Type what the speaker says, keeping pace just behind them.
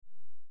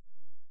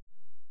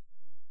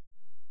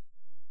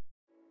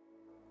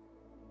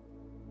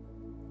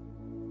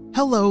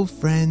Hello,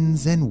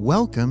 friends, and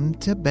welcome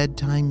to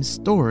Bedtime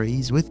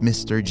Stories with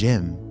Mr.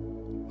 Jim.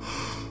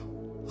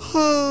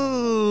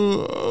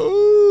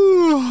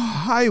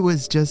 I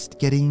was just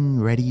getting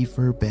ready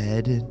for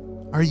bed.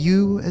 Are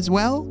you as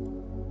well?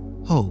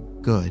 Oh,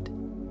 good.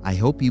 I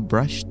hope you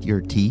brushed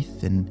your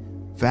teeth and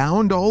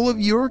found all of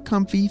your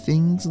comfy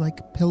things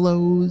like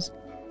pillows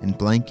and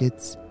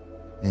blankets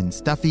and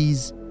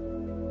stuffies.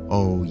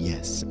 Oh,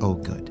 yes. Oh,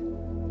 good.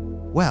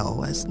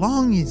 Well, as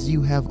long as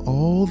you have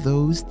all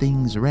those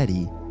things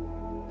ready,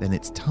 then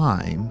it's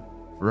time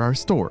for our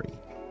story.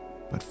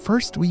 But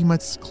first we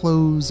must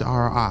close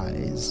our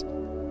eyes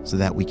so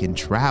that we can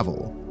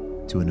travel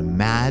to an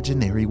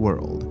imaginary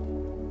world.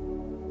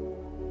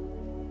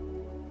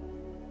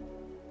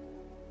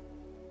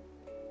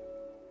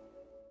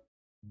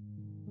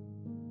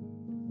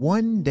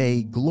 One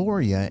day,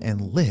 Gloria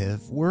and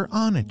Liv were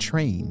on a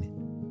train.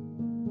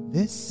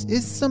 This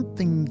is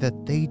something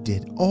that they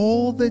did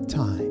all the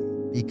time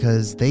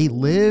because they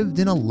lived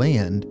in a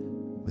land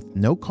with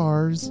no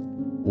cars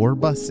or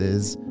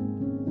buses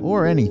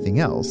or anything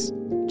else,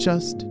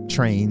 just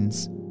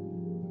trains.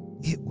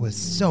 It was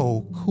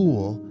so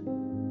cool.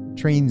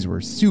 Trains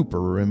were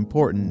super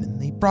important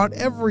and they brought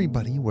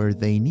everybody where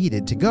they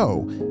needed to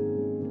go.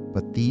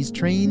 But these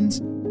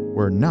trains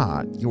were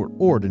not your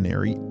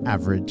ordinary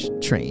average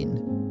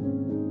train.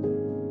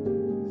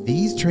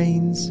 These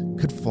trains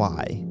could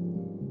fly.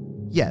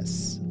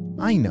 Yes,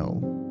 I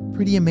know,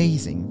 pretty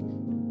amazing.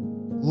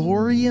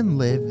 Gloria and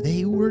Liv,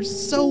 they were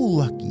so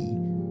lucky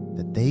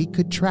that they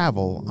could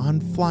travel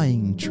on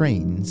flying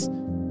trains,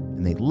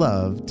 and they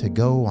loved to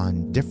go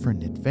on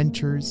different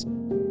adventures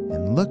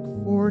and look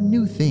for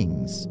new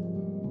things.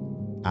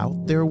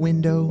 Out their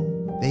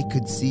window, they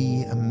could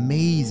see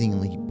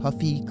amazingly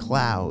puffy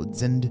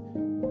clouds, and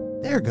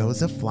there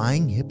goes a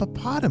flying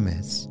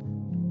hippopotamus.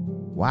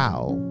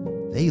 Wow,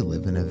 they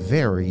live in a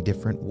very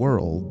different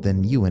world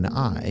than you and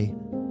I.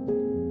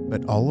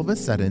 But all of a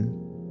sudden,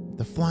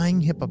 the flying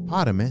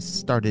hippopotamus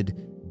started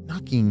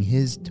knocking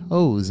his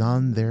toes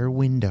on their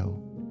window.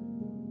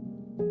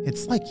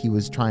 It's like he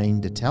was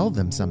trying to tell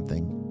them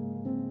something.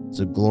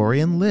 So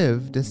Gloria and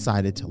Liv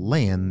decided to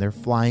land their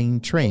flying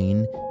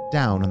train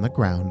down on the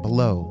ground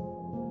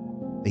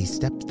below. They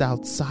stepped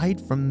outside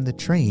from the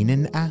train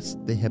and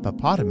asked the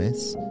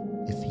hippopotamus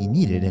if he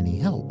needed any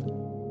help.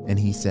 And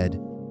he said,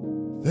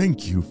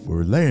 "Thank you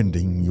for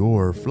landing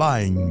your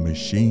flying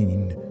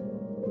machine.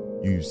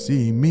 You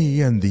see,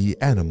 me and the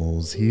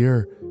animals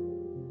here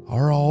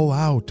are all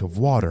out of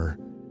water.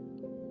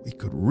 We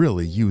could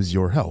really use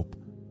your help.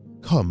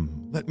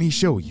 Come, let me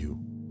show you."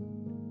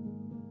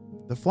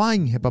 The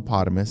flying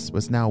hippopotamus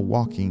was now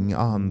walking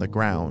on the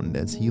ground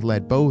as he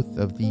led both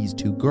of these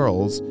two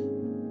girls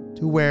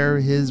to where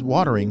his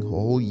watering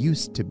hole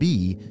used to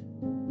be,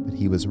 but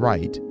he was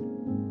right.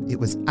 It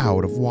was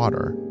out of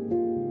water.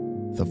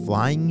 The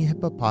flying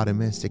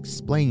hippopotamus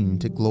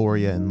explained to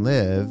Gloria and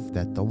Liv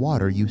that the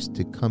water used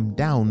to come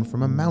down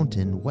from a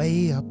mountain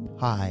way up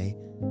high.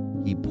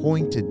 He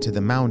pointed to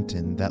the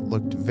mountain that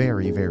looked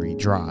very, very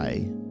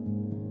dry.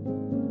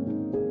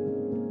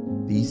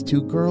 These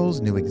two girls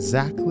knew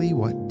exactly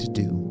what to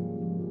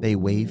do. They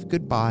waved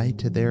goodbye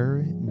to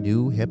their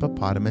new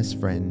hippopotamus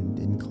friend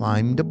and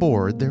climbed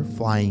aboard their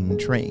flying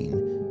train.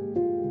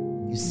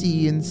 You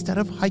see, instead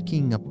of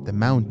hiking up the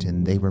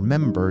mountain, they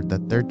remembered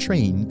that their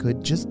train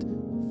could just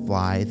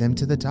fly them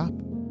to the top.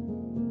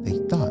 They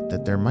thought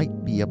that there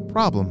might be a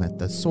problem at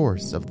the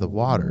source of the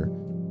water,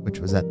 which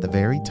was at the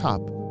very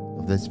top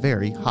of this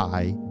very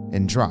high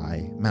and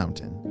dry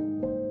mountain.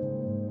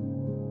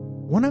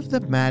 One of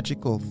the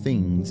magical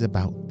things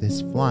about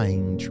this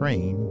flying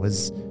train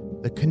was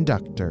the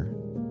conductor.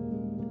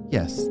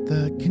 Yes,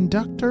 the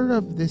conductor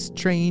of this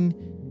train,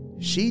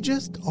 she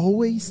just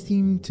always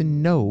seemed to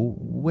know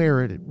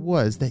where it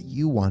was that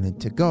you wanted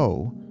to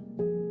go.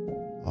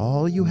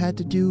 All you had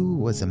to do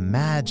was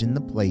imagine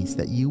the place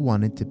that you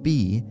wanted to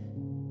be,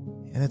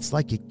 and it's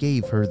like it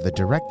gave her the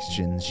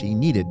directions she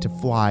needed to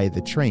fly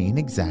the train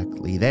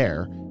exactly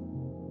there.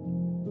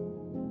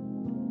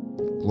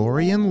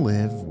 Gloria and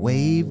Liv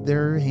waved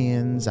their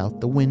hands out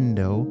the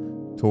window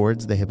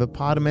towards the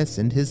hippopotamus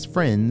and his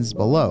friends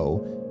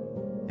below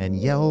and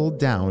yelled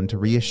down to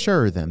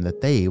reassure them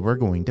that they were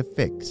going to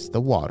fix the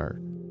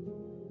water.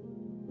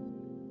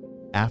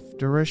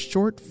 After a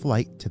short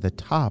flight to the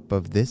top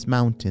of this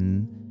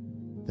mountain,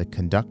 the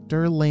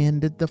conductor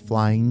landed the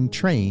flying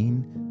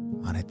train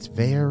on its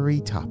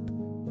very top.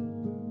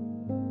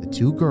 The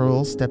two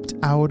girls stepped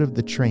out of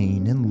the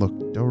train and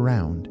looked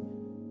around.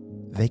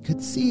 They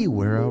could see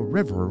where a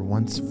river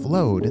once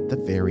flowed at the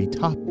very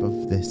top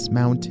of this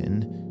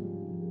mountain,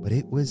 but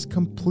it was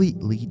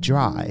completely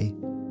dry.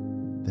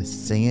 The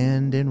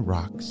sand and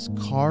rocks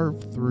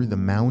carved through the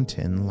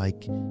mountain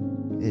like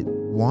it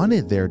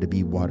wanted there to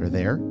be water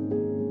there,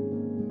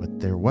 but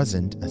there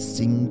wasn't a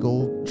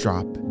single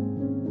drop.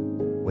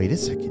 Wait a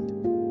second.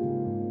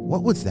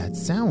 What was that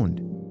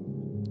sound?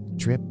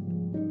 Drip,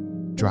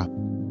 drop,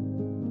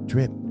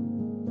 drip,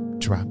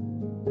 drop.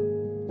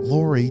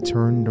 Glory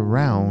turned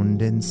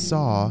around and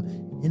saw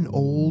an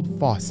old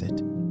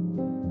faucet.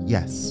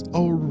 Yes,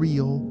 a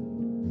real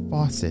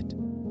faucet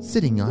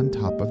sitting on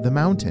top of the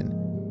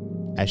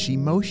mountain. As she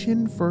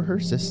motioned for her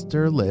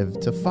sister Liv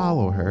to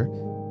follow her,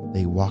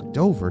 they walked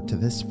over to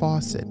this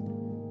faucet.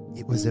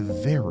 It was a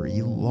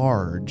very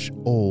large,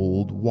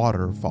 old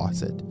water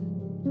faucet.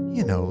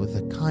 You know,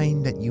 the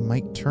kind that you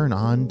might turn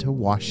on to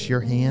wash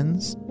your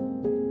hands.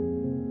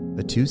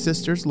 The two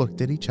sisters looked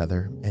at each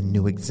other and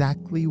knew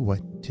exactly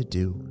what to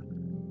do.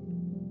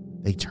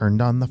 They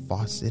turned on the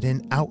faucet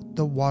and out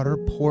the water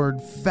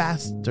poured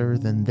faster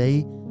than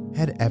they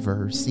had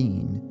ever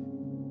seen.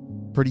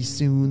 Pretty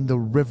soon the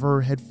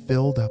river had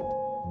filled up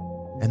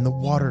and the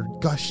water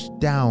gushed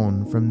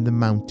down from the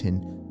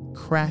mountain,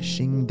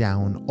 crashing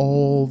down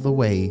all the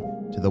way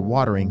to the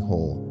watering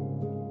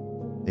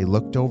hole. They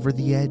looked over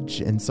the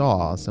edge and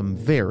saw some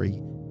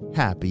very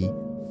happy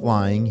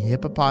flying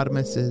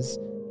hippopotamuses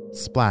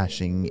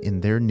splashing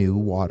in their new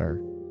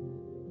water.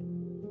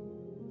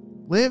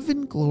 Liv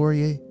and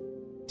Gloria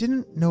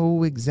didn't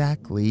know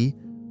exactly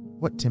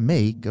what to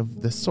make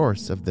of the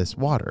source of this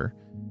water.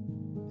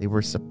 They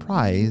were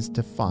surprised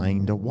to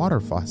find a water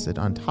faucet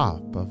on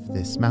top of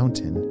this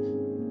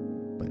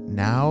mountain. But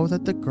now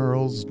that the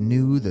girls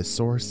knew the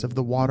source of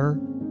the water,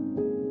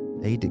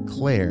 they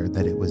declared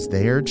that it was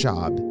their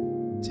job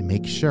to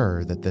make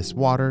sure that this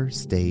water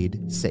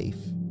stayed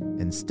safe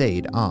and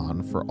stayed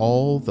on for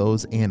all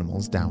those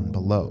animals down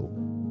below.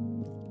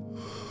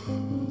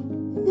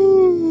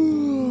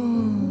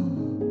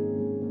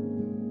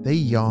 They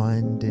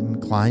yawned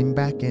and climbed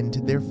back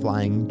into their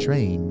flying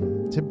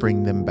train to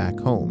bring them back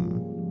home.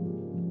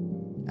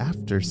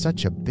 After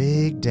such a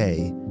big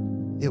day,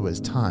 it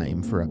was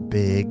time for a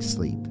big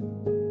sleep.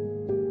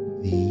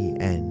 The